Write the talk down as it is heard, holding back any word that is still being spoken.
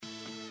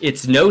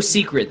It's no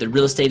secret that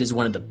real estate is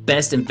one of the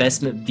best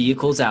investment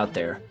vehicles out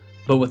there.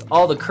 But with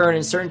all the current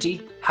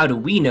uncertainty, how do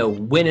we know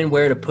when and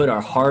where to put our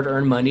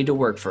hard-earned money to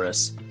work for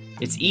us?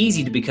 It's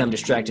easy to become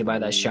distracted by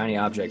that shiny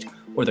object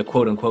or the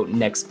quote-unquote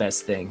next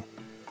best thing.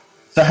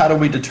 So how do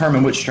we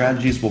determine which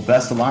strategies will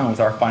best align with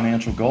our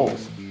financial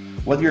goals?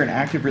 Whether you're an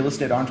active real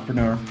estate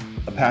entrepreneur,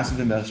 a passive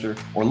investor,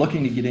 or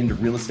looking to get into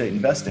real estate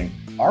investing,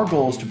 our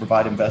goal is to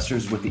provide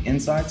investors with the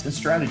insights and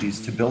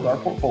strategies to build our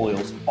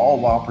portfolios, all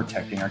while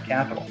protecting our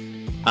capital.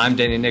 I'm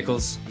Danny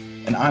Nichols.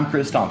 And I'm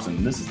Chris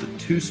Thompson. This is the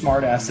Two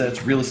Smart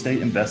Assets Real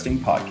Estate Investing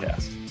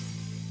Podcast.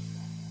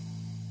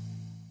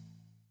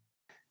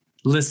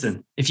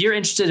 Listen, if you're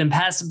interested in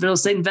passive real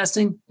estate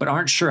investing, but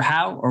aren't sure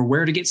how or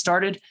where to get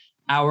started,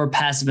 our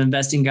passive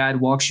investing guide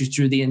walks you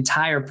through the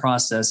entire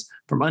process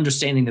from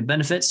understanding the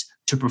benefits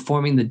to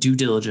performing the due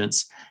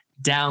diligence.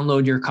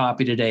 Download your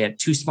copy today at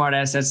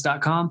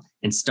twosmartassets.com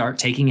and start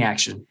taking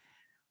action.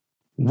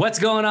 What's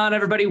going on,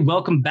 everybody?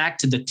 Welcome back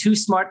to the Two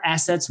Smart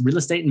Assets Real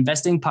Estate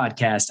Investing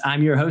Podcast.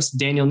 I'm your host,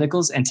 Daniel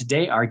Nichols, and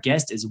today our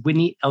guest is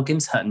Whitney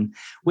Elkins Hutton.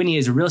 Whitney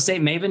is a real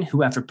estate maven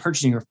who, after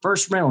purchasing her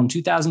first rental in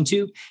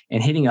 2002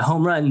 and hitting a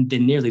home run,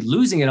 then nearly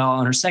losing it all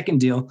on her second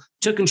deal,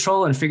 took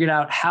control and figured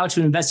out how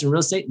to invest in real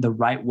estate the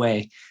right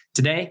way.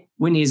 Today,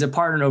 Whitney is a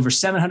partner in over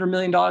 $700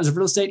 million of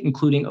real estate,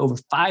 including over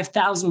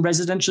 5,000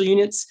 residential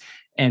units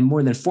and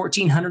more than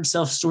 1,400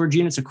 self-storage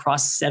units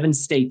across 7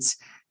 states.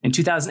 In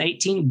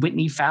 2018,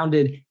 Whitney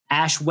founded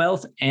Ash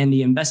Wealth and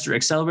the Investor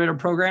Accelerator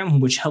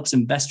Program, which helps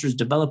investors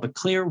develop a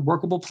clear,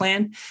 workable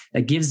plan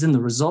that gives them the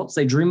results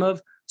they dream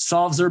of,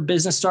 solves their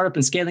business startup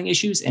and scaling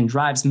issues, and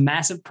drives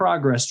massive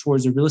progress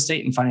towards their real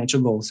estate and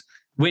financial goals.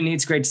 Whitney,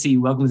 it's great to see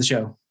you. Welcome to the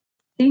show.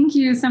 Thank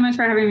you so much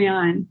for having me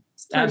on.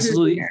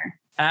 Absolutely.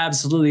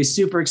 Absolutely.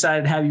 Super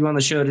excited to have you on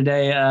the show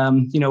today.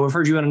 We've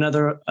heard you on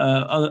other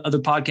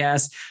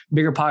podcasts,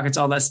 Bigger Pockets,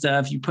 all that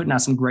stuff. You're putting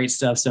out some great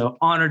stuff. So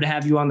honored to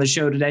have you on the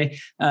show today.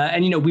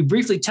 We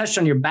briefly touched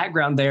on your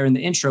background there in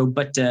the intro,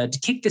 but to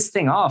kick this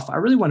thing off, I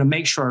really want to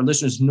make sure our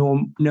listeners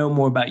know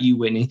more about you,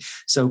 Whitney.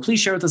 So please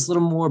share with us a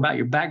little more about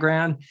your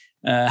background,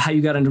 how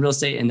you got into real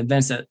estate and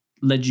events that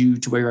led you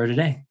to where you are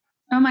today.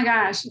 Oh my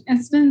gosh,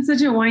 it's been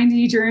such a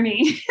windy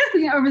journey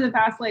over the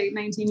past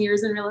 19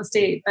 years in real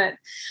estate. But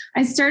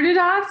I started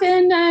off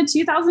in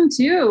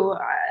 2002,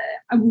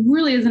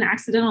 really as an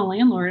accidental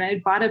landlord. I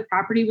had bought a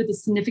property with a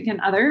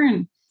significant other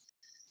and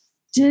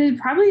did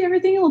probably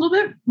everything a little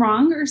bit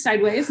wrong or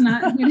sideways.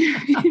 Not,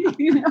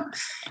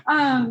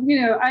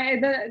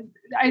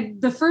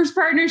 the first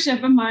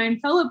partnership of mine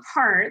fell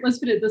apart. Let's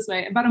put it this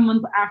way: about a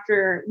month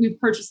after we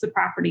purchased the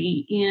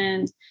property,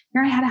 and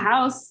here I had a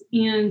house,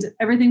 and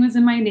everything was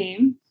in my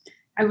name.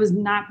 I was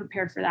not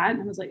prepared for that.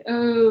 And I was like,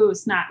 oh,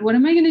 snap. What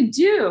am I going to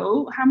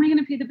do? How am I going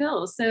to pay the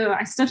bills? So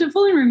I stuffed it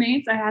full of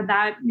roommates. I had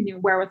that,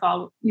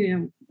 wherewithal,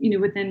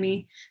 within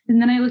me.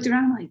 And then I looked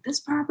around, I'm like, this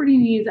property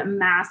needs a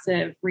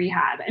massive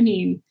rehab. I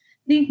mean,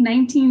 think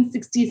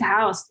 1960s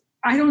house.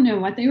 I don't know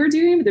what they were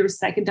doing, but there were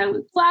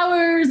psychedelic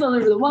flowers all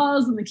over the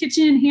walls in the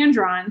kitchen,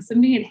 hand-drawn.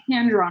 Somebody had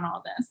hand-drawn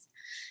all this.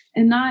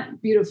 And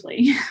not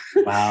beautifully.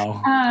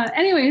 Wow.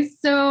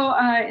 So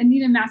it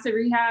needed massive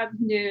rehab,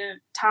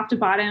 top to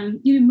bottom,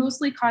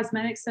 mostly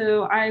cosmetics.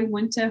 So I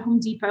went to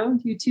Home Depot.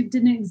 YouTube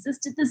didn't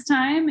exist at this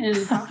time, and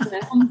got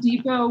the Home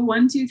Depot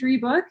 1, 2, 3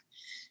 book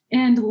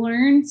and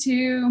learned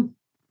to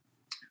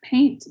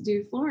paint,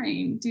 do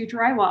flooring, do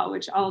drywall,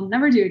 which I'll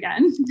never do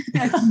again.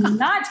 I've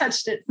not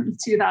touched it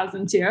since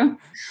 2002.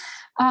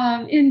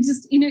 And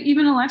just,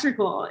 even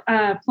electrical,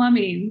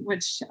 plumbing,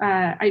 which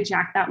I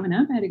jacked that one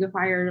up. I had to go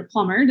hire a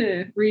plumber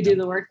to redo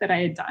the work that I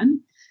had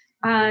done.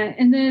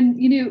 And then,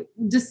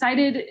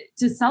 decided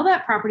to sell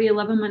that property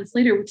 11 months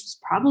later, which was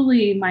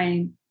probably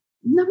my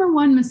number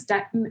one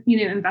mistake,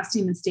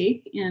 investing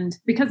mistake. And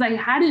because I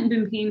hadn't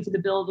been paying for the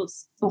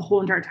bills the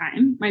whole entire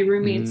time, my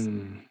roommates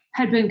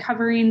had been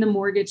covering the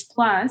mortgage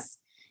plus.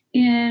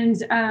 And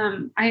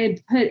I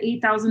had put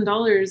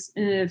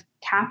 $8,000 of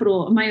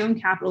capital, my own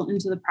capital,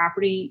 into the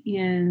property,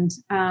 and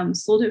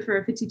sold it for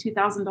a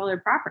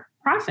 $52,000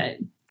 profit.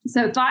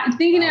 So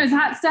thinking it was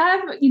hot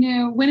stuff,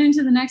 went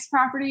into the next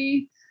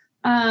property,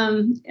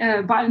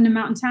 bought in a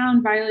mountain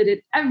town,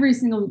 violated every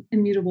single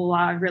immutable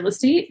law of real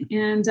estate,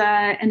 and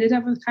ended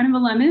up with kind of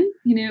a lemon.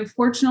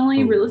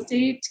 Fortunately, real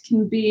estate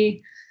can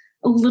be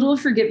a little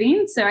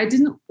forgiving. So I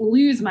didn't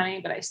lose money,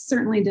 but I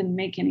certainly didn't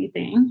make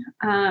anything.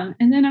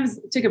 And then I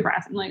took a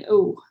breath. I'm like,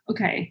 oh,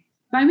 okay.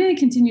 If I'm going to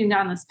continue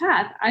down this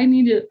path, I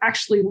need to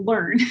actually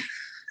learn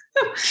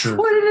Sure.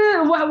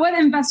 what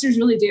investors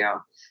really do.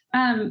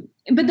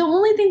 But the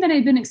only thing that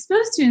I'd been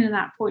exposed to in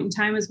that point in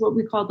time is what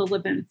we call the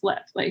live and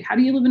flip. Like, how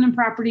do you live in a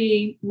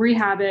property,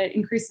 rehab it,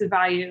 increase the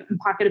value, and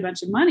pocket a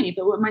bunch of money?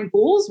 But what my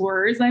goals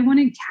were is I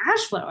wanted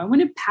cash flow. I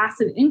wanted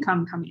passive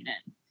income coming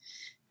in.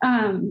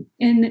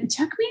 And it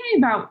took me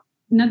about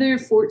another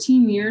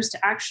 14 years to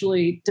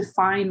actually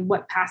define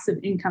what passive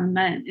income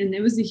meant. And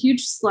it was a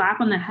huge slap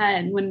on the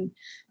head when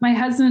my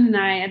husband and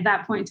I, at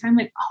that point in time,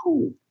 like,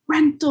 oh,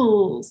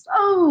 rentals.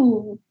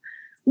 Oh,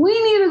 we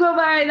need to go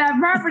buy that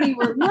property.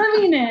 We're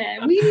living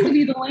it. We need to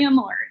be the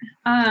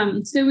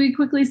landlord. So we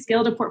quickly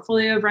scaled a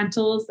portfolio of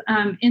rentals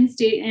in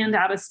state and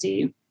out of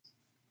state.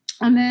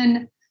 And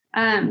then,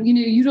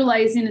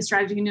 utilizing a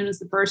strategy known as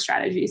the BRRRR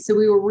strategy. So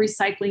we were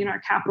recycling our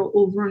capital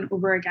over and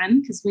over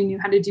again because we knew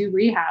how to do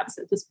rehabs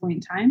at this point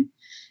in time.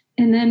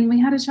 And then we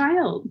had a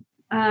child.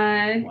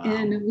 Wow.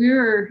 And we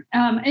were,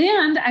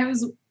 and I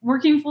was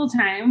working full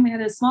time. We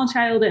had a small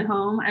child at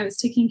home. I was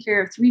taking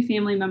care of 3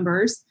 family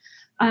members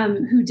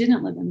who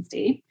didn't live in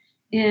state,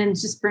 and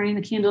just burning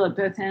the candle at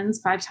both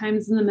ends 5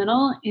 times in the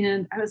middle.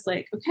 And I was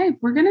like, okay,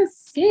 we're going to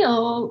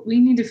scale. We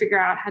need to figure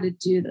out how to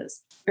do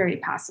this very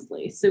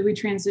passively. So we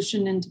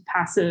transitioned into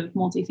passive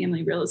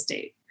multifamily real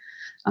estate.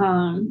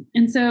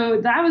 And so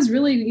that was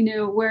really,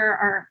 where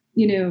our,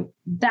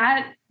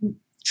 that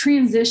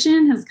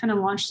transition has kind of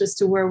launched us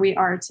to where we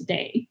are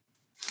today.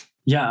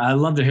 Yeah, I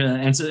love to hear that.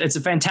 And it's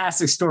a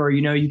fantastic story.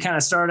 You kind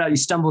of started out, you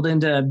stumbled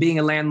into being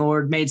a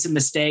landlord, made some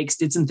mistakes,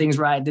 did some things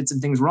right, did some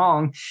things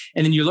wrong,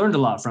 and then you learned a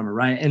lot from it,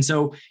 right? And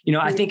so,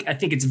 I think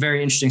it's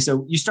very interesting.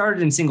 So you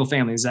started in single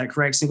family, is that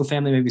correct? Single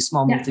family, maybe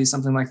small multi,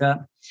 something like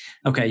that?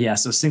 Okay, yeah,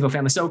 so single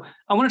family. So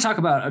I want to talk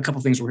about a couple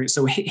of things.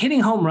 So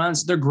hitting home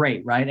runs, they're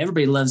great, right?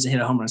 Everybody loves to hit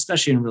a home run,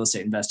 especially in real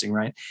estate investing,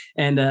 right?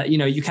 And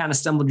you kind of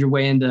stumbled your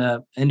way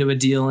into a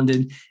deal and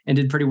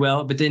did pretty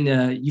well, but then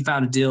you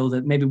found a deal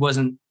that maybe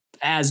wasn't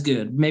as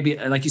good. Maybe,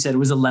 like you said, it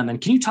was a lemon.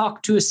 Can you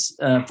talk to us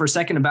for a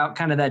second about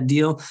kind of that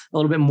deal a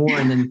little bit more,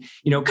 and then,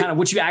 kind of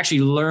what you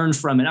actually learned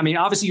from it? I mean,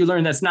 obviously you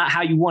learned that's not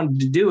how you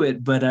wanted to do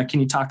it, but can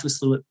you talk to us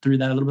through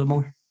that a little bit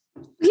more?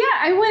 Yeah,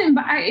 I went,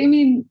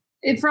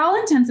 for all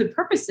intents and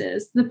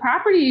purposes, the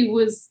property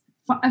was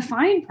a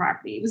fine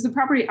property. It was the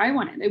property I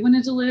wanted. I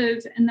wanted to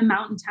live in the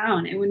mountain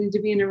town. I wanted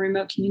to be in a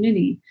remote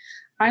community.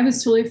 I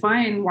was totally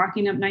fine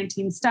walking up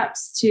 19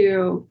 steps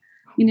to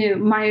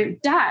my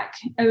deck.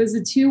 It was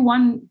a 2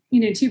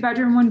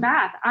 bedroom, 1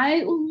 bath.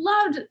 I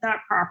loved that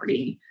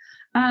property.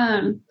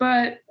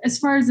 But as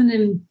far as an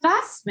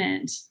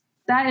investment,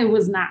 that it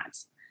was not,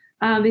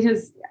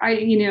 because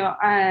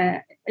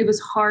it was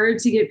hard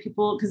to get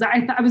people, because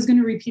I thought I was going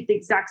to repeat the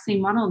exact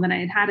same model that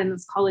I had in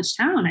this college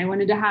town. I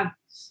wanted to have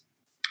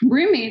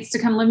roommates to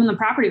come live in the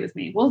property with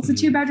me. Well, it's a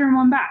 2 bedroom,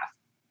 1 bath.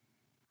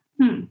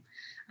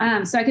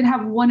 So I could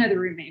have 1 other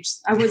roommate.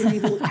 I wasn't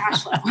able to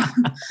cash flow.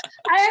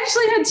 I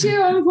actually had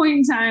 2 at one point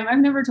in time. I've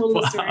never told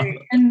the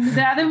story. And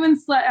the other one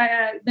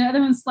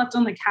slept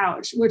on the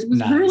couch, which was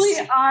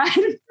really odd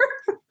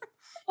for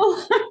a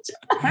long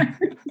time.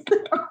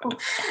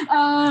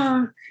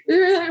 So,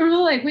 we're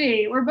like,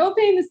 wait, we're both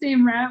paying the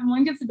same rent.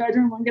 One gets a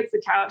bedroom, one gets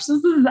the couch.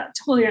 This is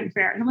totally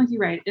unfair. And I'm like,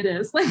 you're right, it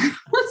is. Like,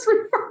 let's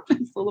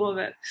repurpose a little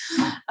bit.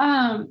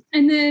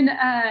 And then,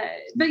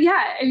 but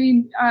yeah,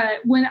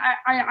 when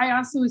I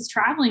also was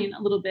traveling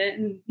a little bit,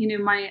 and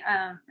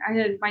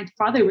my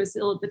father was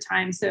ill at the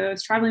time, so I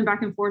was traveling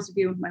back and forth to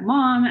be with my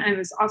mom. I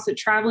was also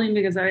traveling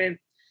because I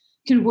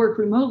could work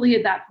remotely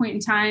at that point in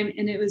time,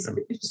 and it was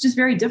just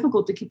very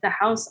difficult to keep the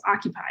house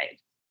occupied,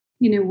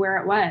 where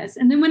it was.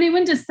 And then when I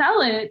went to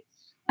sell it,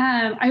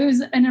 I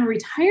was in a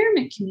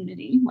retirement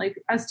community. Like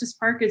Estes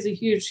Park is a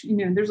huge,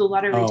 there's a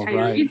lot of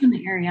retirees in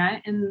the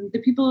area, and the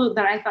people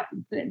that I thought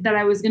that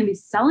I was going to be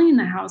selling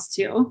the house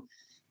to,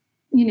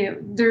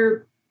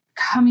 they're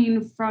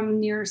coming from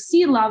near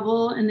sea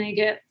level, and they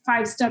get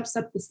 5 steps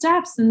up the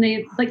steps, and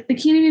they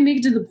can't even make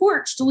it to the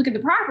porch to look at the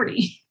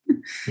property.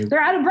 They're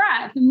out of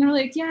breath, and they're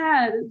like,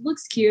 yeah, it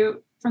looks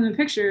cute from the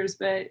pictures,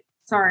 but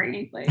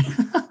sorry,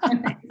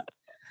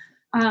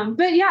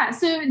 but yeah,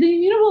 so the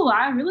immutable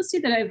law of real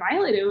estate that I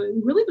violated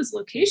really was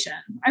location.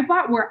 I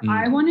bought where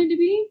I wanted to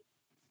be,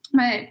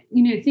 but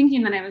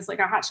thinking that I was like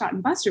a hotshot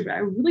investor, but I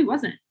really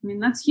wasn't.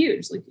 That's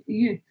huge.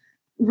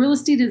 Real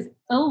estate is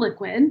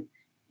illiquid,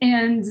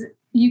 and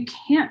you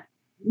can't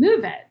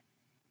move it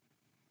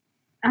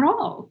at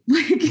all.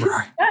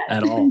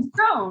 At all.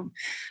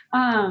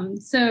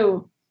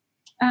 So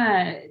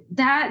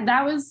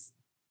that was,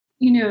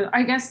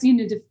 I guess,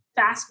 to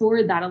fast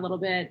forward that a little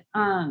bit,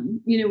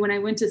 when I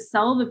went to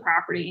sell the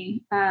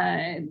property,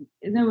 that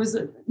was,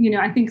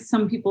 I think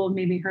some people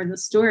maybe heard the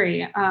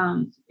story.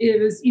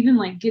 It was even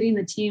like getting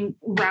the team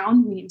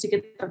around me to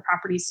get the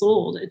property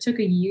sold. It took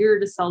a year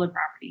to sell the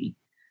property.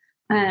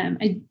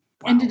 I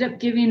ended up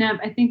giving up,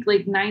 I think,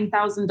 like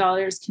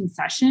 $9,000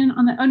 concession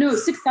on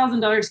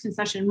 $6,000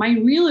 concession. My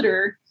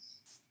realtor,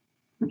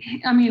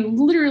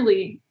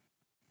 literally,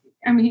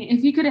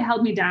 if you could have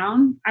held me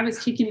down, I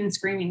was kicking and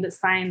screaming to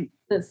sign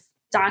this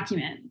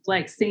document,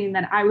 like saying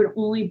that I would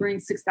only bring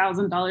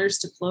 $6,000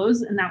 to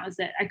close, and that was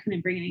it. I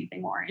couldn't bring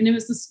anything more. And it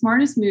was the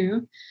smartest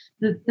move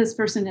that this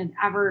person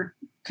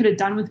could have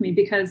done with me,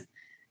 because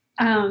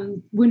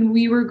when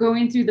we were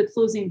going through the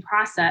closing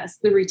process,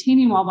 the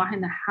retaining wall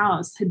behind the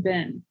house had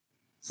been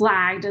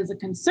flagged as a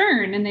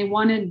concern, and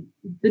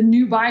the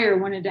new buyer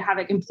wanted to have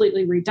it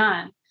completely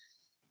redone.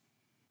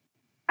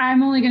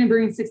 I'm only going to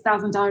bring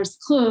 $6,000 to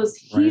close.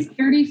 He's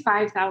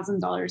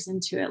 $35,000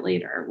 into it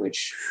later,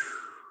 which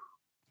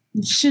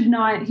should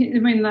not, I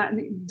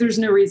mean, there's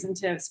no reason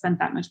to have spent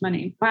that much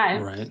money,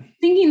 but Right.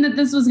 thinking that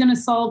this was going to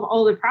solve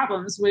all the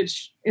problems,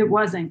 which it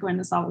wasn't going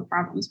to solve the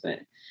problems, but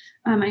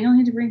I only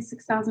had to bring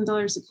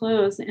 $6,000 to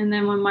close. And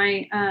then when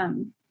my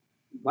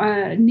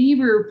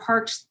neighbor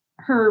parked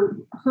her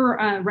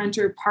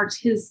renter parked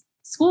his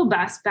school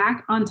bus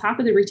back on top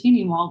of the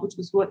retaining wall, which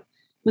was what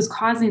was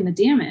causing the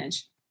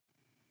damage,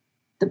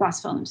 the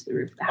bus fell into the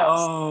roof of the house.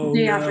 Oh,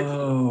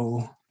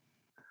 no.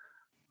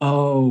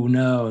 Oh,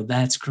 no.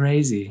 That's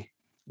crazy.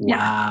 Yeah.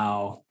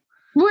 Wow.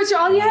 Which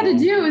all you had to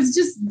do is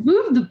just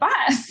move the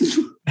bus.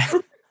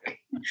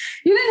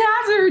 You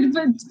didn't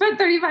have to put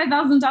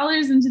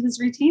 $35,000 into this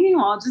retaining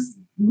wall. Just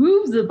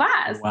move the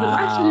bus. Wow. The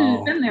bus shouldn't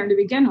have been there to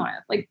begin with.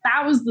 Like,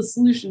 that was the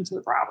solution to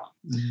the problem.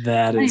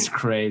 That is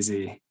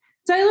crazy.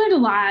 So I learned a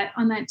lot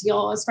on that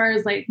deal as far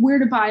as like where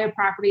to buy a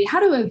property,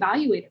 how to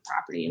evaluate a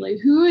property, like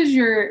who's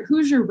your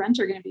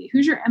renter going to be,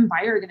 who's your end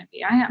buyer going to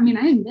be. I mean,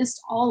 I missed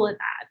all of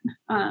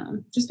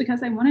that just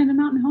because I wanted a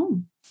mountain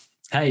home.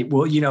 Hey,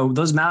 well,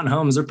 those mountain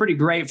homes are pretty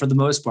great for the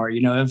most part,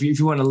 if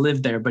you want to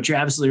live there, but you're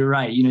absolutely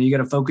right. You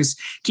got to focus,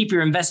 keep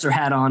your investor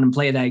hat on and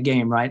play that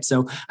game. Right.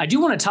 So I do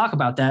want to talk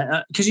about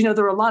that because,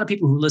 there are a lot of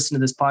people who listen to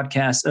this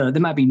podcast. They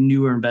might be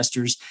newer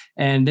investors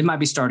and they might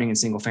be starting in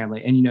single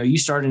family. And, you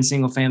started in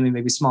single family,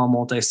 maybe small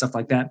multi, stuff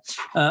like that.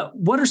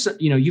 What are some,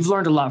 you've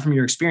learned a lot from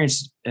your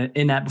experience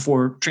in that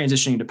before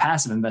transitioning to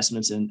passive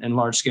investments and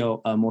large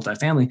scale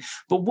multifamily.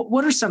 But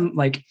what are some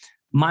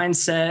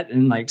mindset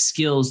and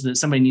skills that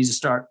somebody needs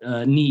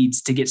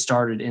to get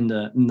started in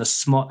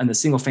the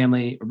single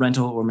family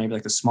rental or maybe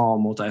the small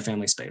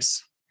multifamily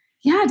space?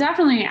 Yeah,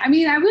 definitely. I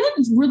mean, I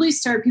would really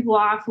start people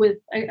off with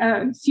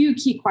a few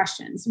key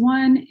questions.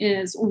 One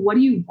is, what do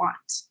you want?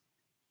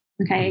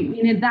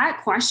 Okay.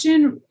 That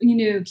question,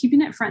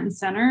 keeping it front and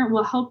center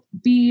will help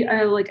be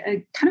a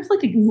kind of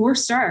like a North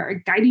Star, a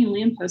guiding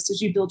lamppost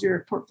as you build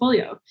your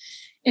portfolio.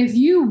 If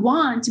you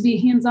want to be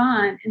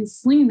hands-on and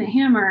slinging the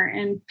hammer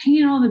and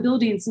painting all the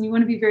buildings and you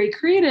want to be very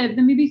creative,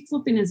 then maybe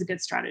flipping is a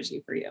good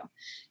strategy for you.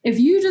 If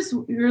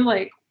you're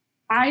like,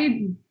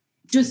 I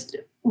just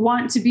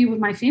want to be with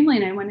my family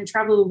and I want to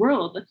travel the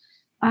world,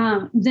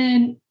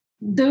 then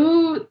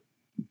the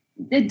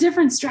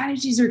different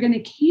strategies are going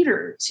to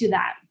cater to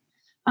that.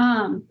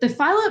 The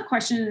follow-up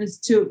question is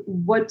to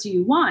what do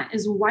you want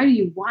is why do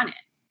you want it,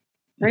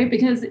 right?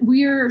 Because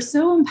we are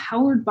so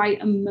empowered by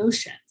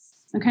emotions.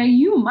 Okay,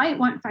 you might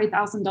want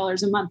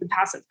 $5,000 a month of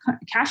passive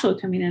cash flow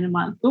coming in a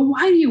month, but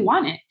why do you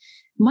want it?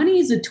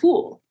 Money is a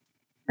tool,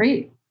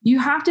 right? You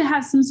have to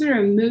have some sort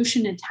of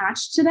emotion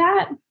attached to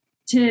that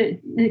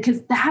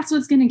because that's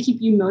what's going to keep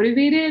you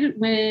motivated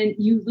when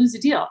you lose a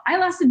deal. I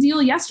lost a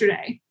deal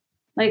yesterday.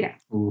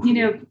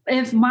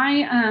 If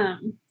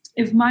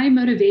my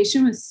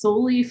motivation was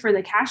solely for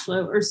the cash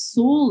flow or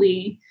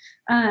solely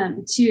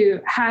to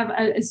have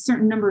a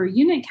certain number of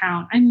unit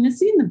count, I'm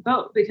missing the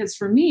boat because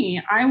for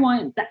me,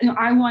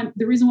 the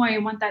reason why I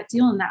want that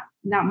deal in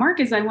that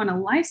market is I want a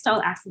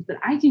lifestyle asset that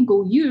I can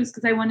go use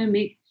because I want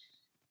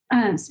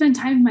to spend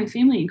time with my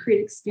family and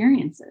create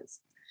experiences,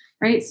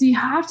 right? So you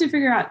have to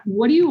figure out,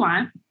 what do you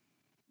want?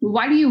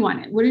 Why do you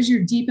want it? What is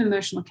your deep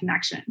emotional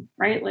connection,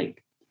 right?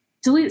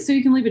 So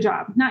you can leave a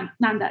job, not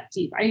that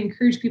deep. I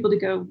encourage people to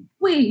go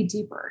way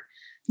deeper.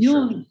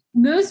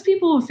 Most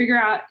people will figure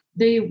out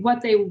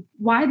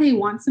why they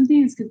want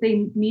something is because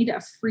they need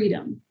a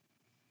freedom.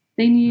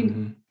 They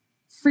need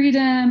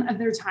freedom of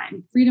their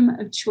time, freedom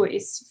of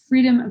choice,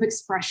 freedom of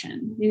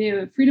expression,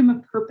 freedom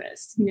of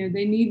purpose.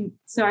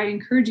 So I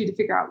encourage you to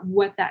figure out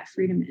what that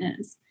freedom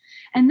is.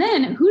 And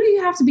then who do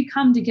you have to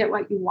become to get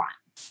what you want?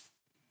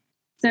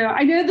 So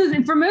I know this,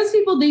 for most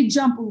people, they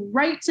jump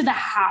right to the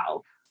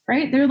how,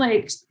 right? They're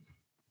like,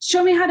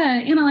 show me how to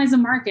analyze a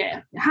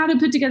market, how to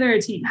put together a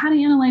team, how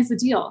to analyze the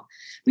deal.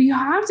 But you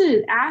have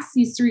to ask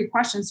these three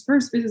questions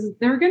first because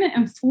they're going to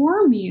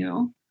inform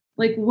you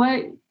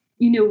what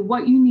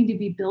you need to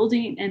be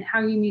building and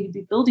how you need to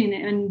be building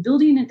it and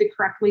building it the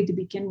correct way to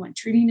begin with,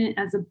 treating it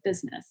as a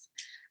business.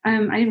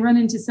 I run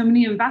into so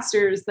many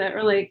investors that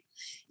are like,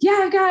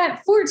 yeah, I've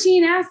got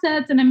 14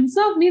 assets and I'm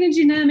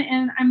self-managing them.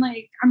 And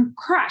I'm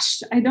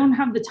crushed. I don't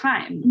have the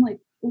time. I'm like,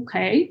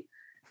 okay,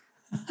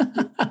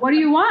 what do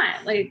you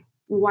want?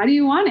 Why do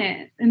you want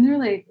it? And they're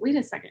like, wait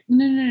a second.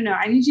 No.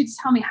 I need you to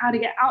tell me how to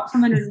get out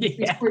from underneath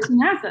these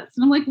 14 assets.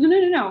 And I'm like,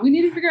 no. We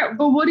need to figure out,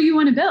 but what do you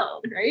want to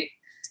build? Right.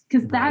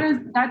 Because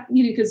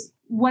because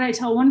what I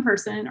tell one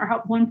person or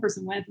help one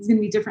person with is going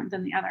to be different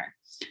than the other.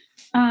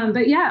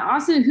 But yeah,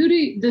 also who do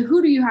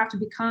you have to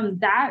become?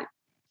 That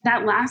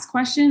last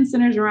question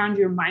centers around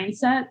your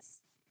mindsets,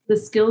 the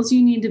skills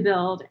you need to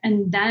build,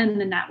 and then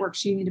the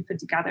networks you need to put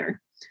together.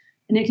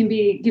 And it can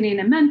be getting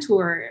a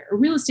mentor, a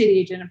real estate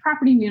agent, a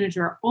property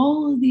manager,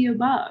 all of the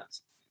above.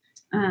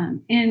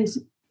 And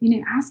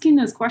asking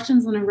those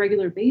questions on a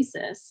regular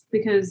basis,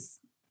 because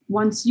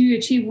once you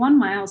achieve one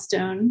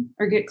milestone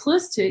or get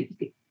close to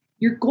it,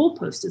 your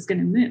goalpost is going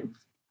to move.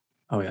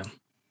 Oh yeah.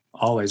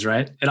 Always,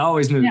 right? It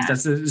always moves. Yeah.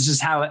 It's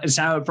just how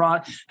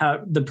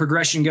the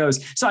progression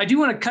goes. So I do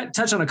want to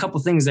touch on a couple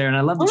things there, and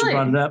I love that you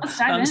brought it up.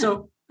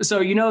 So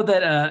you know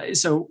that.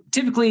 So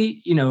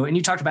typically, and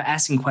you talked about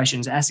asking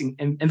questions, asking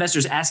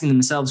investors asking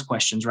themselves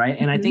questions, right?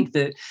 And I think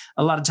that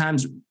a lot of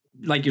times,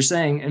 like you're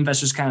saying,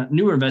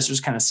 newer investors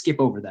kind of skip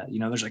over that.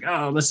 There's like,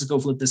 oh, let's just go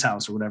flip this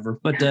house or whatever.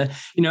 But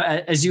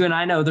as you and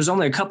I know, there's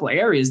only a couple of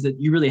areas that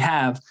you really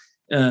have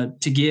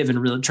to give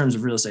in terms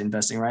of real estate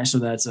investing, right? So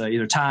that's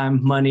either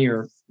time, money,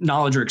 or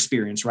knowledge or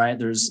experience, right?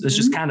 There's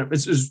just kind of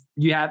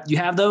you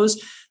have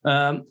those.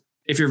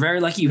 If you're very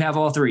lucky, you have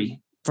all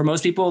three. For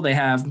most people, they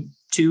have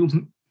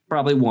two,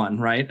 probably one,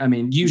 right? I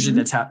mean, usually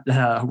that's how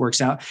it works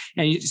out.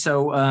 And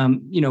so,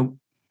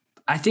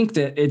 I think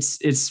that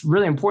it's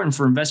really important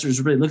for investors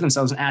to really look at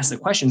themselves and ask the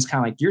questions,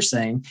 kind of like you're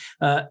saying.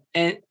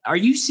 And are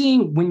you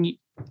seeing, when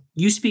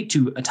you speak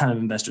to a ton of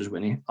investors,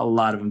 Whitney, a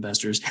lot of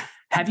investors,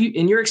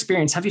 in your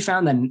experience, have you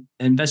found that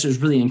investors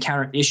really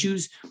encounter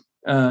issues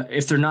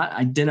if they're not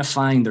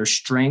identifying their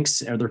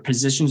strengths or their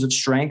positions of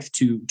strength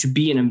to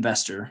be an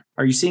investor?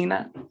 Are you seeing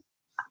that?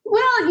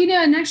 Well,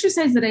 an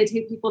exercise that I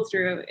take people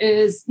through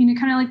is,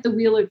 kind of like the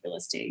wheel of real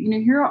estate.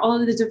 Here are all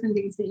of the different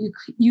things that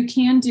you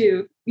can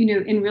do,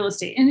 in real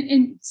estate.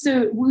 And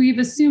so we've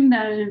assumed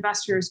that an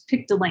investor has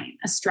picked a lane,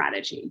 a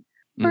strategy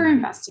for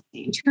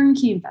investing,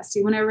 turnkey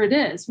investing, whatever it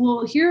is.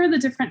 Well, here are the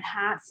different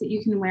hats that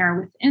you can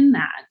wear within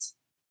that.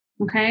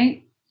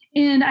 Okay.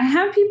 And I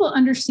have people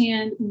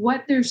understand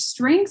what their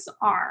strengths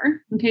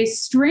are. Okay.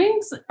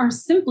 Strengths are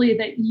simply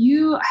that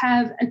you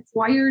have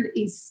acquired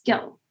a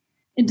skill.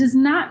 It does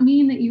not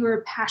mean that you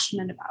are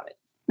passionate about it.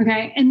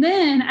 Okay. And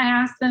then I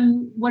ask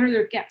them, what are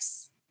their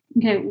gifts?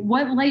 Okay.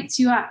 What lights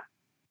you up?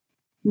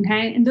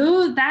 Okay. And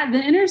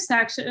the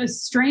intersection of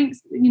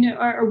strengths,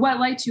 or what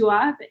lights you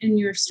up and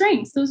your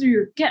strengths, those are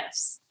your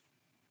gifts.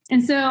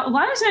 And so a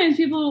lot of times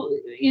people,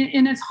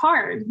 and it's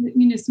hard,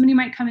 somebody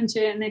might come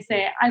into it and they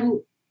say,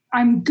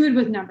 I'm good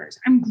with numbers.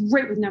 I'm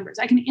great with numbers.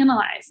 I can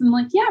analyze. And I'm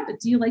like, yeah,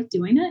 but do you like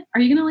doing it? Are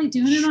you going to like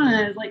doing it on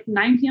a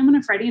 9 p.m. on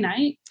a Friday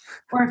night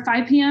or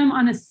 5 p.m.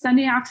 on a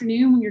Sunday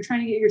afternoon when you're trying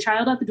to get your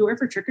child out the door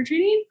for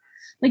trick-or-treating?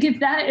 Like if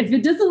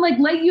it doesn't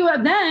light you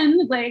up,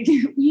 then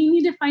we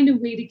need to find a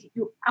way to get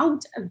you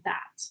out of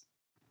that.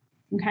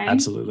 Okay.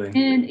 Absolutely.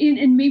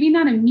 And maybe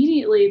not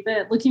immediately,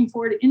 but looking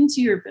forward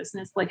into your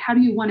business, how do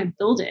you want to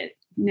build it?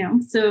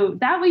 So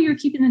that way you're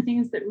keeping the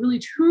things that really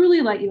truly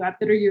light you up,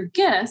 that are your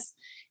gifts,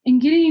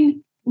 and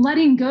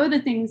letting go of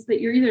the things that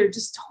you're either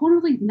just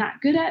totally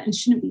not good at and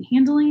shouldn't be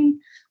handling,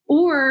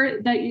 or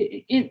that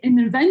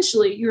and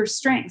eventually your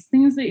strengths,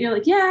 things that you're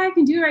like, yeah, I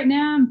can do right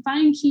now. I'm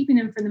fine keeping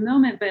them for the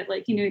moment. But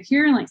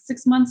here in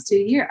 6 months to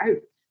a year,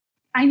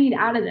 I need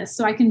out of this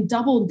so I can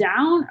double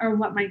down on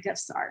what my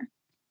gifts are.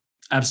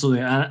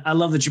 Absolutely. I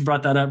love that you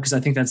brought that up, because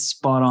I think that's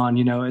spot on,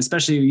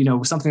 especially,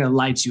 something that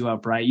lights you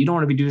up, right? You don't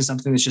want to be doing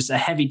something that's just a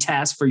heavy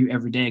task for you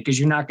every day, because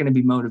you're not going to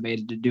be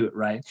motivated to do it,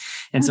 right?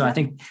 And so I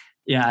think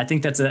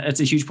that's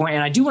a huge point.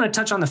 And I do want to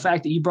touch on the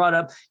fact that you brought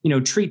up,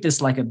 treat this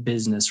like a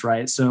business,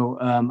 right? So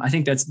I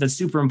think that's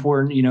super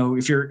important.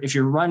 If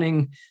you're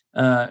running,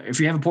 if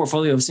you have a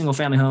portfolio of single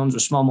family homes or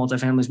small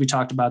multifamilies, we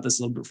talked about this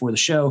a little bit before the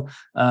show.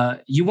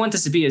 You want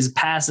this to be as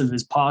passive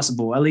as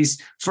possible, at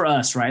least for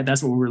us, right?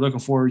 That's what we're looking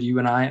for, you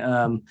and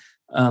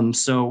I.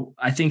 So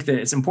I think that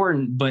it's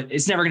important, but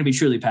it's never going to be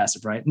truly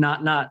passive, right?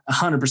 Not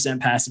 100%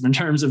 passive in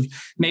terms of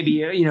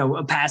maybe,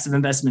 a passive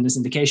investment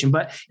in syndication,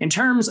 but in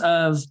terms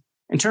of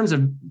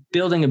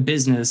building a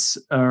business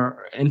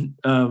or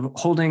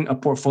holding a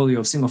portfolio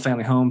of single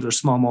family homes or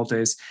small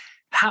multis,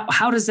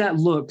 how does that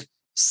look,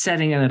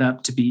 setting it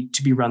up to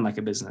be run like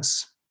a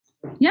business?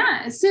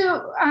 Yeah.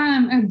 So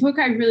a book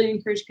I really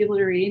encourage people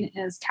to read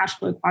is Cash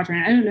Flow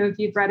Quadrant. I don't know if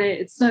you've read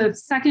it. It's the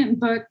second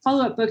book,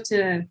 follow-up book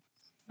to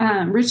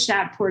Rich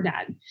Dad, Poor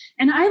Dad.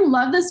 And I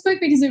love this book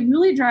because it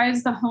really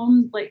drives the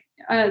home,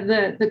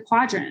 the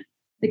quadrant,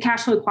 the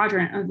cash flow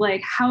quadrant of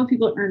how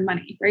people earn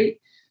money, right?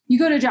 You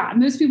go to a job.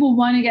 Most people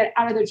want to get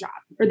out of their job,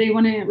 or they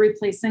want to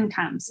replace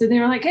income. So they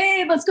were like,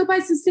 hey, let's go buy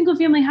some single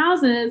family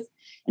houses.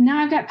 And now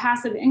I've got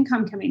passive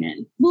income coming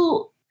in.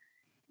 Well,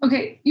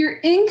 okay, your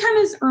income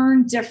is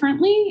earned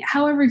differently.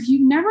 However, if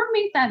you never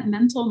make that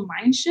mental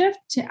mind shift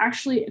to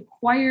actually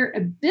acquire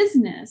a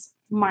business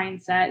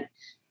mindset,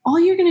 all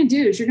you're going to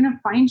do is you're going to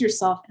find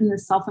yourself in the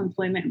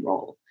self-employment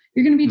role.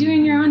 You're going to be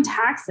doing your own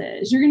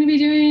taxes. You're going to be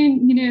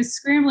doing,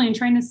 scrambling,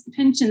 trying to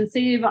pinch and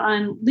save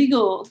on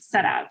legal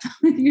setup.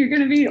 You're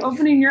going to be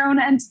opening your own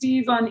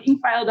entities on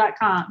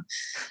inkfile.com.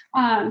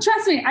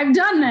 Trust me, I've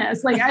done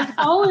this. I've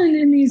fallen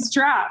in these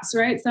traps,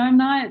 right? So I'm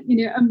not,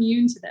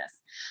 immune to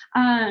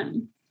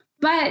this.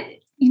 But,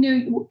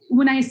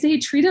 when I say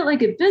treat it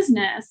like a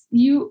business,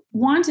 you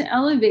want to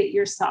elevate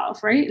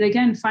yourself, right?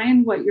 Again,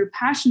 find what you're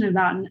passionate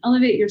about and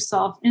elevate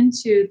yourself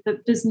into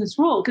the business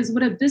role. Because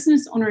what a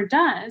business owner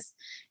does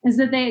is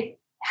that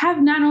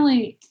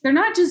they're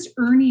not just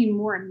earning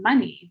more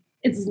money,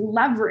 it's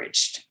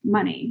leveraged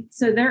money.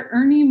 So they're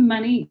earning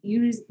money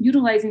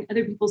utilizing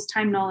other people's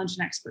time, knowledge,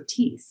 and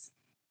expertise.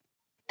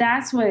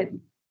 That's what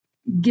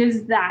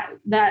gives that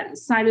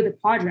side of the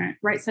quadrant,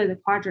 right side of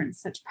the quadrant,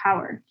 such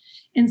power.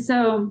 And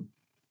so,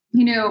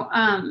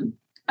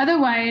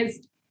 otherwise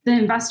the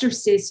investor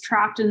stays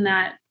trapped in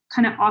that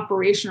kind of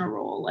operational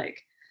role,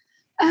 like,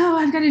 oh,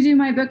 I've got to do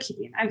my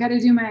bookkeeping, I've got to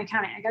do my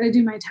accounting, I got to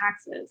do my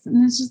taxes.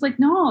 And it's just like,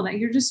 no, that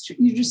you're just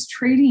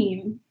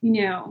trading,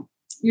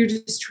 you're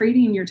just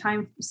trading your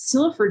time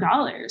still for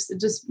dollars. It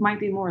just might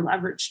be more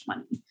leveraged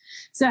money.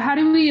 So how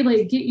do we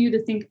like get you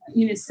to think,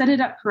 set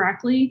it up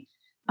correctly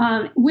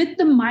with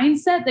the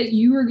mindset that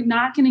you are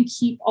not going to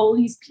keep all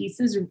these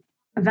pieces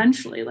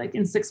eventually, like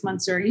in 6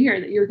 months or a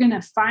year, that you're going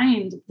to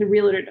find the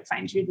realtor to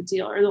find you the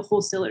deal or the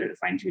wholesaler to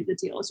find you the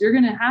deal. So you're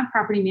going to have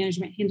property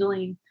management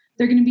handling.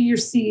 They're going to be your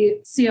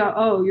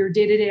COO, your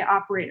day-to-day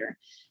operator.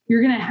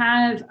 You're going to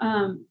have,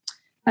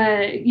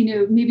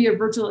 maybe a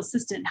virtual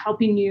assistant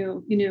helping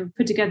you,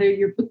 put together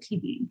your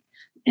bookkeeping,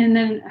 and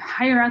then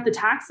hire out the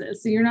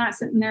taxes. So you're not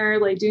sitting there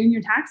like doing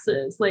your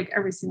taxes like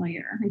every single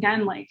year.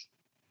 Again, like,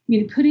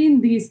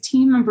 putting these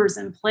team members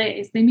in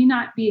place. They may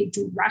not be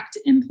direct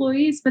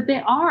employees, but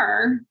they're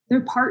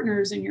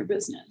partners in your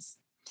business.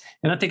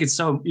 And I think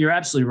you're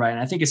absolutely right.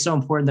 And I think it's so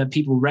important that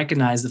people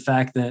recognize the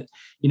fact that,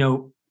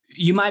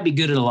 you might be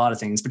good at a lot of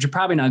things, but you're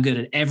probably not good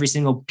at every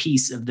single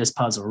piece of this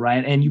puzzle,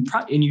 right? And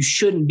you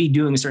shouldn't be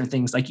doing certain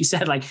things. Like you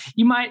said, like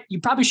you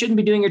probably shouldn't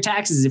be doing your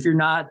taxes if you're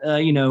not,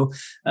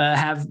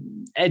 have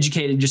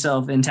educated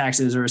yourself in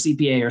taxes or a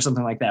CPA or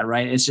something like that,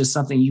 right? It's just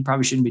something you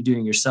probably shouldn't be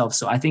doing yourself.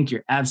 So I think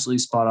you're absolutely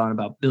spot on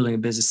about building a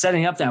business,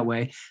 setting up that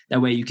way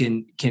you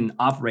can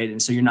operate it.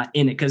 And so you're not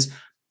in it. Because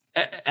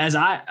as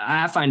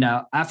I found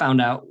out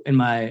in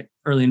my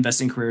early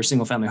investing career,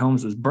 single family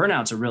homes, was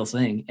burnout's a real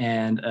thing.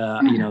 And,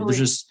 it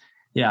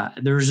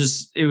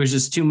was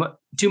just too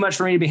much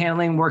for me to be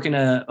handling, working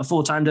a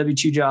full-time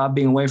W-2 job,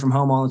 being away from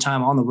home all the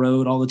time, on the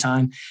road all the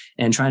time,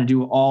 and trying to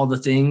do all the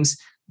things.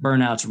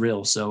 Burnout's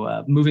real.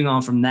 So moving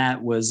on from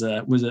that was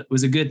a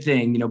good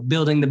thing,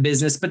 building the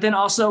business, but then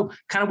also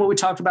kind of what we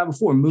talked about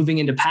before, moving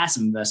into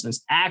passive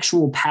investments,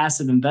 actual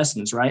passive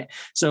investments, right?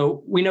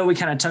 So we know we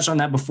kind of touched on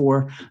that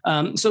before.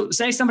 So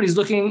say somebody's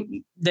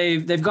looking,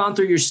 they've gone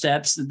through your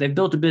steps, they've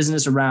built a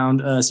business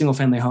around single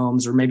family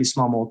homes or maybe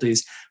small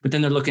multis, but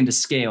then they're looking to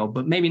scale,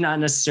 but maybe not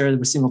necessarily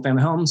with single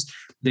family homes.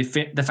 They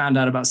found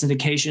out about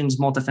syndications,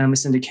 multifamily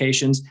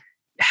syndications.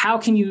 How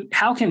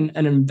can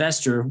an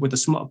investor with a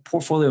small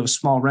portfolio of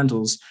small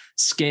rentals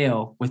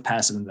scale with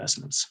passive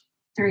investments?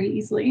 Very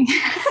easily.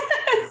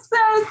 It's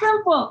so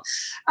simple.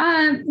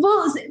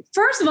 Well,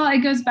 first of all, it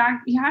goes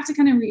back, you have to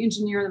kind of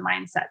re-engineer the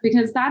mindset,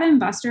 because that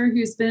investor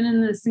who's been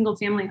in the single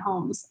family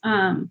homes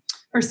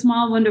or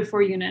small 1 to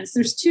 4 units,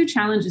 there's 2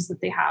 challenges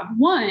that they have.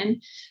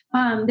 One,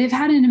 they've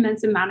had an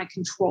immense amount of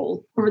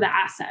control over the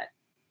asset.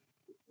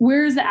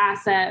 Where is the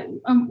asset?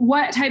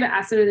 What type of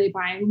asset are they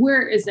buying?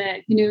 Where is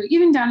it?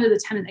 Even down to the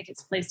tenant that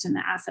gets placed in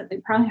the asset, they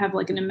probably have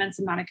like an immense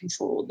amount of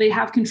control. They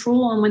have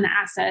control on when the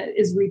asset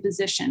is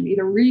repositioned,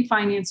 either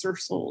refinanced or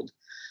sold.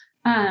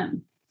 Now,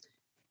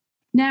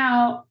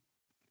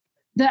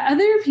 the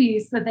other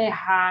piece that they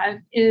have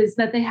is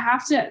that they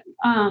have to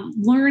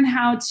learn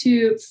how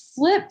to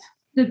flip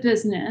the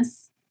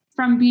business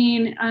from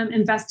being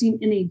investing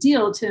in a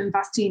deal to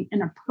investing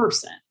in a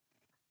person.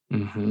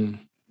 Mm-hmm.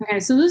 Okay,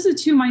 so those are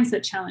 2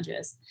 mindset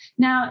challenges.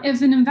 Now,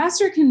 if an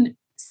investor can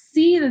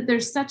see that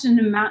there's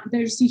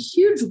there's a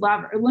huge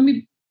lever. Let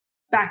me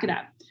back it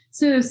up.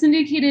 So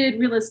syndicated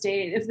real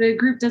estate, if the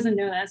group doesn't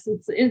know this,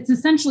 it's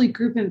essentially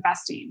group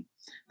investing.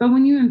 But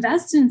when you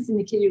invest in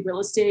syndicated real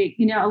estate,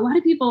 a lot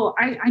of people,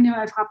 I know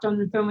I've hopped on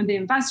the phone with the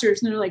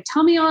investors and they're like,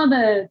 tell me all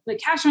the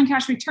cash on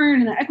cash return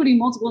and the equity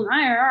multiple and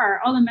IRR,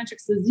 all the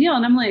metrics of the deal.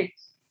 And I'm like,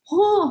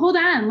 hold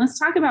on, let's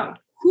talk about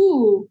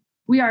who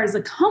we are as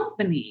a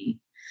company.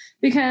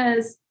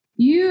 Because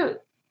you're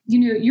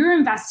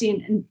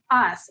investing in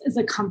us as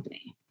a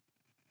company.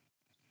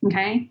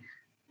 Okay.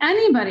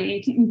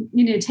 Anybody can,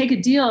 take a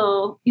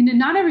deal,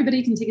 not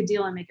everybody can take a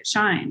deal and make it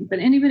shine, but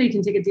anybody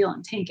can take a deal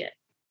and tank it.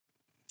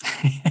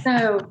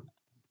 So,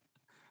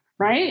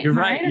 right? You're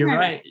right. You're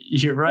right.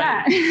 You're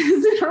right. Yeah.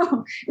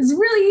 So it's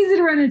really easy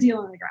to run a deal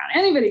on the ground.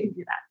 Anybody can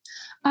do that.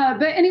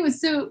 But anyway,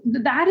 so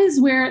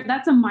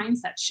that's a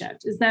mindset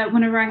shift, is that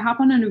whenever I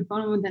hop on a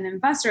phone with an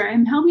investor,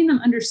 I'm helping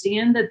them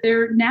understand that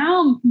they're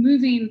now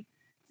moving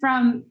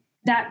from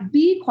that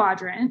B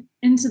quadrant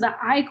into the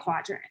I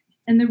quadrant.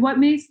 And then what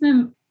makes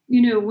them,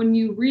 when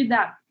you read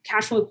that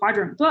cash flow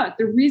quadrant book,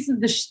 the reason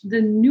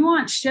the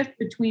nuance shift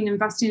between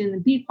investing in the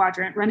B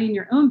quadrant, running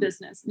your own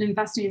business, and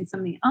investing in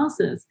somebody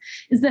else's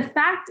is the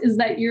fact is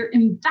that you're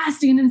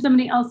investing in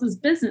somebody else's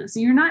business.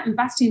 And you're not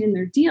investing in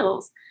their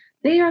deals.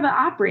 They are the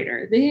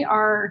operator. They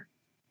are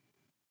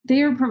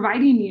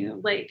providing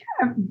you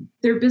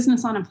their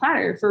business on a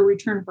platter for a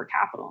return for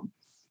capital.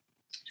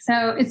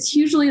 So it's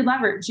hugely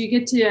leveraged. You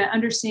get to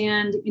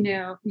understand,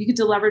 you get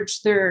to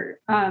leverage their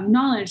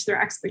knowledge,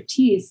 their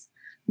expertise,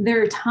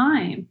 their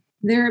time,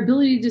 their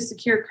ability to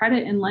secure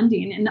credit and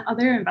lending and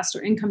other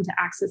investor income to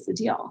access the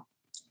deal.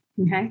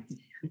 Okay.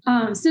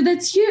 So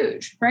that's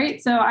huge,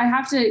 right? So I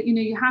have to,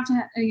 you have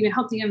to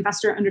help the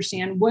investor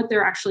understand what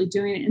they're actually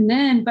doing. And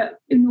then, but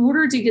in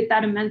order to get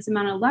that immense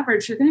amount of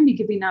leverage, you're going to be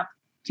giving up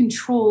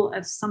control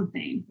of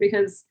something,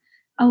 because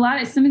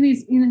some of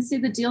these, say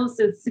the deal is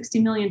a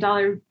 $60 million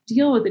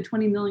deal with a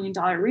 $20 million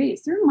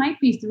raise, there might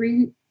be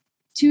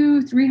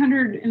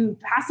 300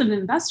 passive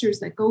investors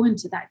that go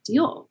into that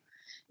deal.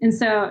 And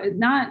so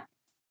not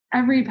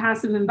every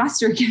passive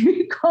investor can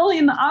be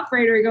calling the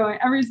operator going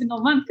every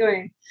single month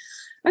going,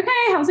 okay,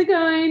 how's it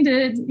going?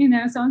 Did,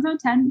 so-and-so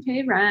 10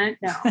 pay rent?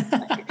 No.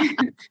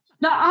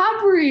 The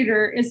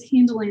operator is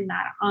handling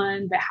that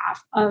on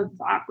behalf of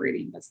the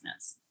operating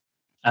business.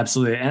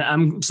 Absolutely. And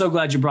I'm so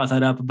glad you brought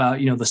that up about,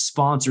 the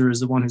sponsor is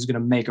the one who's going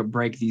to make or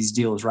break these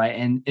deals, right?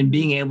 And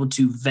being able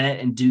to vet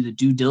and do the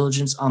due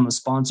diligence on the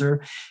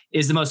sponsor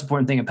is the most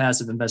important thing a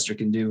passive investor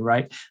can do,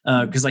 right?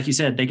 Because like you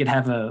said, they could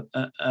have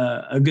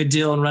a good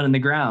deal and run in the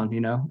ground,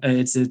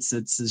 it's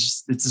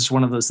just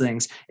one of those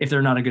things if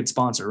they're not a good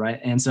sponsor, right?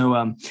 And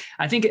so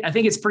I think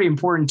it's pretty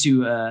important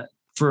to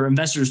for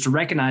investors to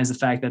recognize the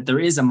fact that there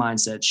is a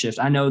mindset shift.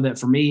 I know that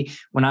for me,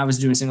 when I was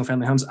doing single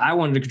family homes, I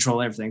wanted to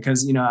control everything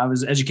because, I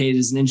was educated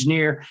as an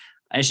engineer.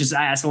 I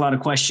ask a lot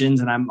of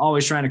questions and I'm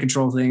always trying to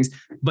control things,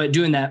 but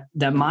doing that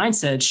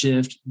mindset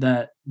shift,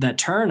 that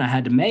turn I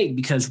had to make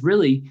because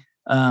really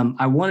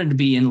I wanted to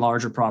be in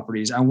larger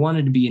properties. I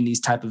wanted to be in these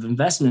type of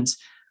investments,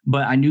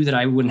 but I knew that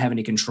I wouldn't have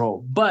any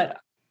control. But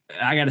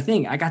I got to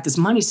think, I got this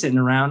money sitting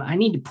around. I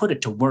need to put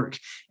it to work.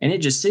 And it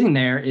just sitting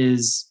there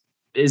is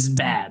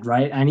bad,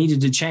 right? I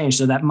needed to change.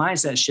 So that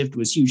mindset shift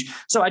was huge.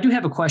 So I do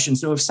have a question.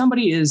 So if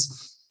somebody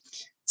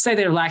say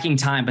they're lacking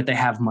time, but they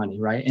have money,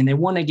 right? And they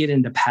want to get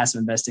into passive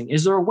investing,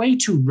 is there a way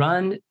to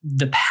run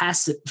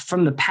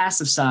from the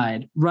passive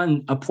side,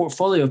 run a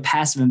portfolio of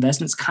passive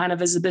investments kind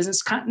of as a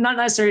business, not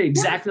necessarily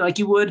exactly like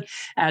you would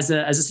as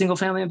a single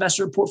family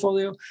investor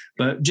portfolio,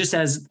 but just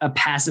as a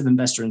passive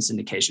investor in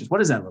syndications? What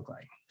does that look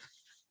like?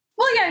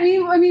 Well, yeah,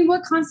 I mean,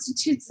 what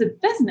constitutes a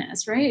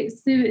business, right?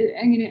 So,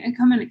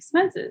 income and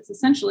expenses,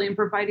 essentially, in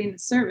providing the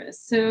service.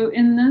 So,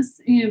 in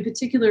this,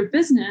 particular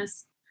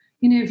business,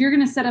 if you're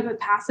going to set up a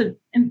passive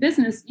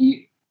business,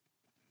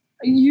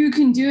 you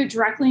can do it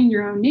directly in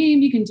your own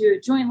name. You can do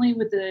it jointly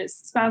with the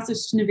spouse or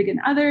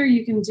significant other.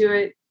 You can do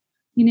it,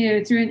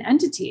 through an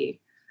entity.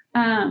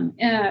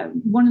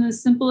 One of the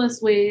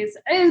simplest ways.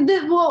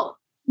 Well,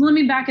 let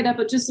me back it up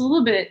just a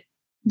little bit.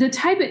 The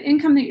type of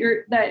income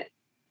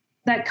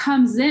that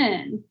comes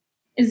in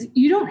is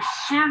you don't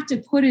have to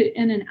put it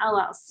in an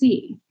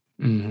LLC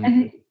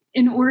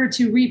in order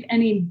to reap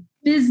any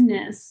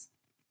business,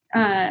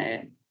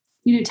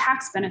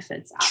 tax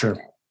benefits out of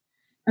it.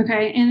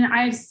 Okay. And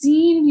I've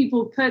seen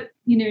people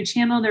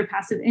channel their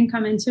passive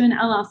income into an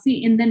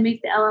LLC and then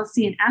make the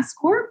LLC an S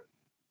Corp.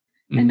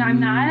 And I'm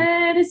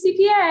not a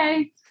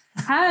CPA.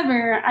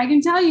 However, I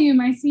can tell you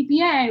my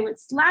CPA would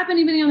slap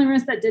anybody on the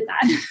wrist that did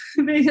that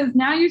because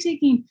now you're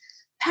taking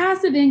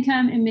passive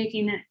income and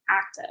making it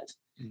active.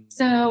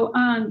 So,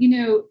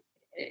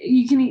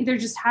 you can either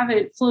just have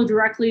it flow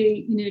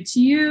directly, to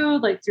you,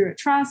 like through a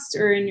trust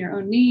or in your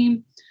own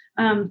name.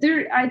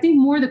 I think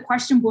more the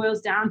question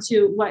boils down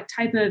to what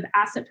type of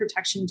asset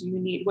protection do you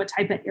need? What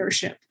type of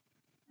airship,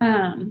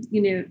 do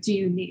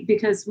you need?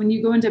 Because when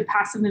you go into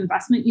passive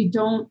investment,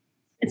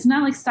 it's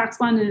not like stocks,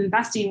 bond, and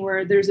investing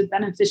where there's a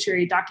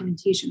beneficiary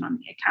documentation on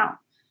the account,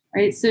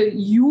 right? So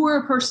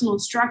your personal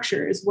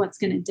structure is what's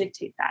going to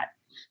dictate that.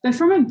 But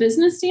from a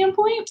business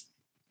standpoint,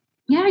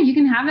 yeah, you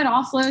can have it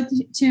all flow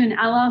to an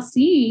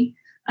LLC.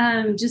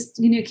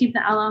 Keep the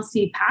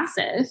LLC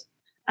passive,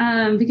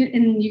 and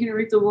you can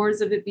reap the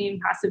rewards of it being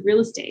passive real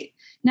estate.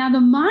 Now, the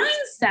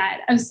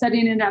mindset of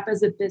setting it up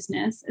as a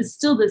business is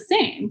still the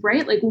same,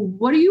 right? Like,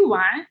 what do you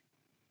want?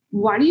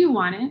 Why do you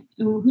want it?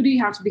 And who do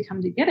you have to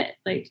become to get it?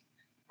 Like,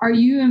 are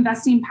you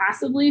investing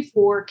passively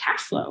for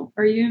cash flow?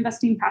 Are you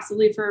investing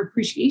passively for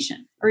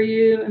appreciation? Are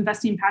you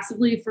investing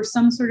passively for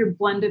some sort of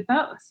blend of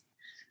both?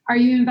 Are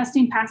you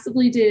investing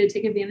passively to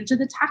take advantage of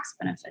the tax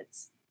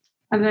benefits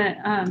of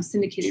a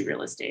syndicated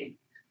real estate?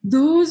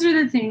 Those are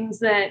the things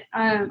that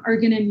are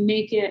going to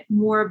make it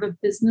more of a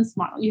business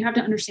model. You have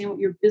to understand what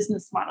your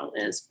business model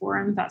is for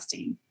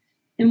investing.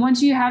 And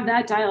once you have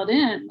that dialed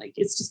in, like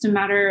it's just a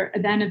matter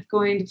then of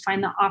going to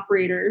find the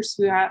operators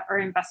who are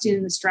investing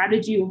in the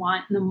strategy you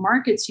want and the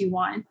markets you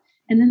want,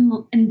 and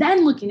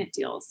then looking at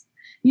deals.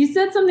 You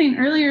said something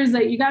earlier is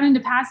that you got into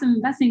passive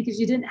investing because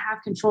you didn't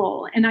have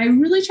control. And I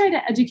really try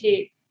to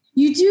educate.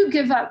 You do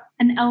give up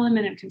an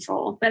element of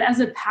control, but as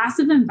a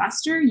passive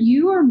investor,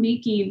 you are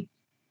making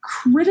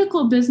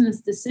critical business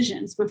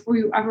decisions before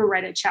you ever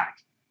write a check.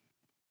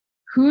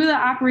 Who the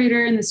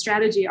operator and the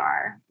strategy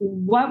are,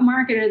 what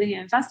market are they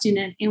investing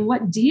in, and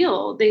what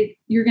deal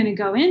you're going to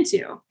go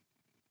into.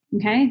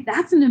 Okay,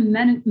 that's an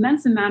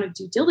immense amount of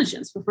due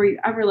diligence before you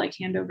ever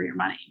hand over your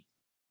money.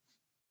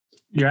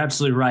 You're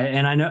absolutely right.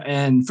 And I know,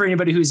 and for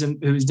anybody who's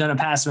done a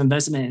passive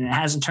investment and it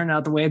hasn't turned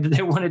out the way that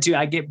they wanted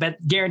to,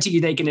 guarantee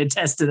you they can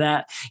attest to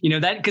that,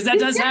 that, because that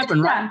does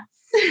happen, right?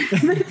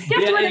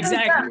 Yeah,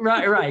 exactly.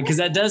 Right. Because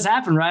that does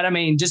happen, right? I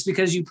mean, just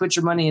because you put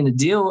your money in a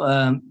deal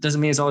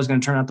doesn't mean it's always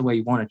going to turn out the way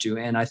you want it to.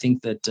 And I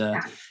think that,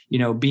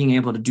 being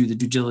able to do the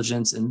due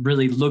diligence and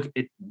really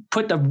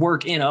put the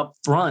work in up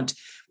front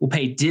will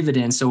pay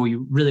dividends. So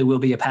you really will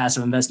be a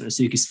passive investment,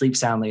 so you can sleep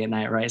soundly at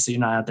night, right? So you're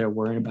not out there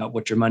worrying about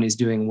what your money's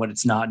doing and what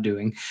it's not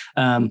doing.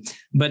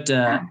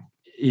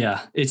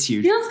 Yeah, it's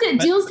huge.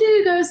 Deals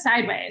do go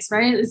sideways,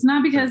 right? It's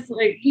not because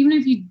even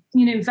if you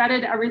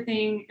vetted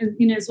everything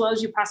as well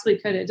as you possibly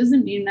could, it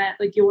doesn't mean that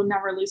you will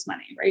never lose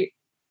money, right?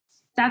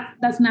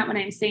 That's not what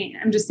I'm saying.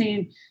 I'm just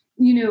saying,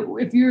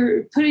 if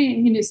you're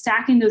putting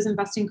stacking those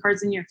investing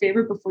cards in your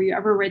favor before you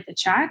ever write the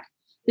check,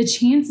 the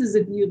chances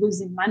of you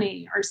losing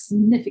money are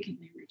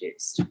significantly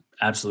reduced.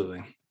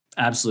 Absolutely.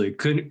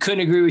 Couldn't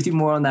agree with you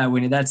more on that,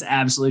 Winnie. That's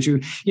absolutely true.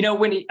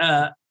 Winnie,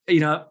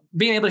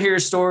 being able to hear your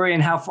story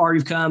and how far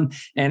you've come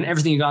and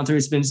everything you've gone through,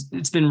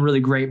 it's been really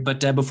great.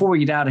 But before we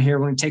get out of here,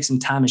 we're going to take some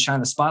time and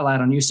shine the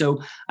spotlight on you.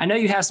 So I know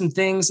you have some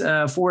things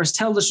for us.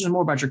 Tell listeners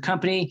more about your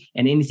company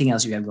and anything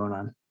else you have going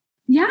on.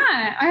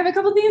 Yeah, I have a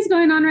couple of things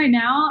going on right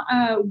now.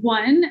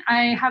 One,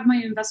 I have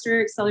my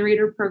Investor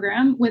Accelerator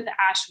program with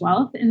Ash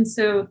Wealth. And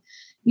so,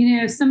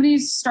 if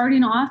somebody's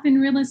starting off in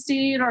real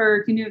estate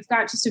or, have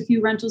got just a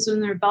few rentals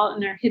in their belt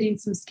and they're hitting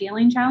some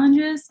scaling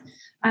challenges,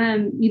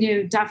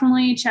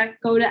 definitely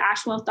go to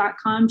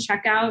ashwealth.com,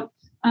 check out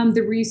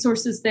the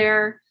resources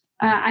there.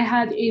 I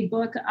have a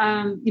book,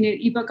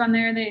 ebook on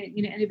there that,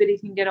 anybody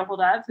can get a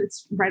hold of.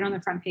 It's right on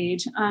the front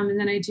page. And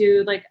then I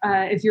do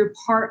if you're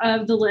part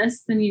of the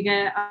list, then you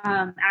get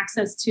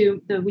access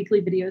to the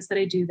weekly videos that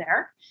I do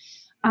there.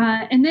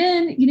 And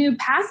then,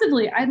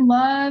 passively, I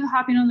love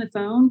hopping on the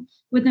phone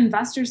with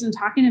investors and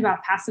talking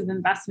about passive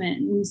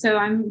investment. And so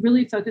I'm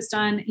really focused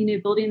on,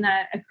 building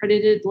that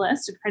accredited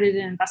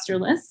investor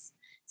list.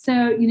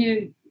 So,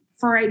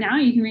 for right now,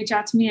 you can reach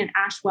out to me at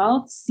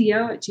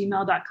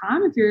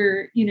ashwealthco@gmail.com if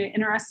you're,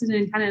 interested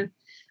in kind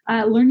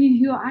of learning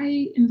who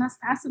I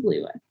invest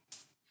passively with.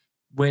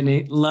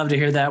 Whitney, love to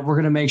hear that. We're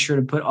going to make sure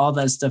to put all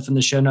that stuff in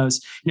the show notes.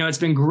 It's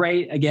been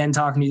great, again,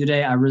 talking to you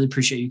today. I really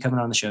appreciate you coming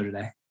on the show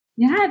today.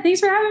 Yeah, thanks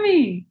for having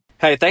me.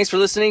 Hey, thanks for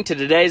listening to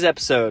today's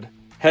episode.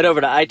 Head over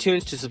to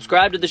iTunes to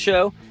subscribe to the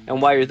show.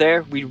 And while you're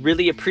there, we'd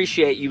really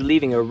appreciate you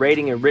leaving a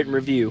rating and written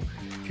review.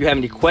 If you have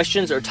any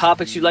questions or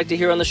topics you'd like to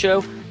hear on the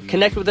show,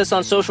 connect with us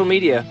on social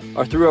media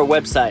or through our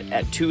website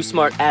at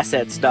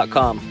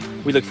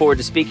twosmartassets.com. We look forward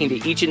to speaking to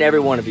each and every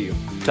one of you.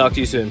 Talk to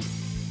you soon.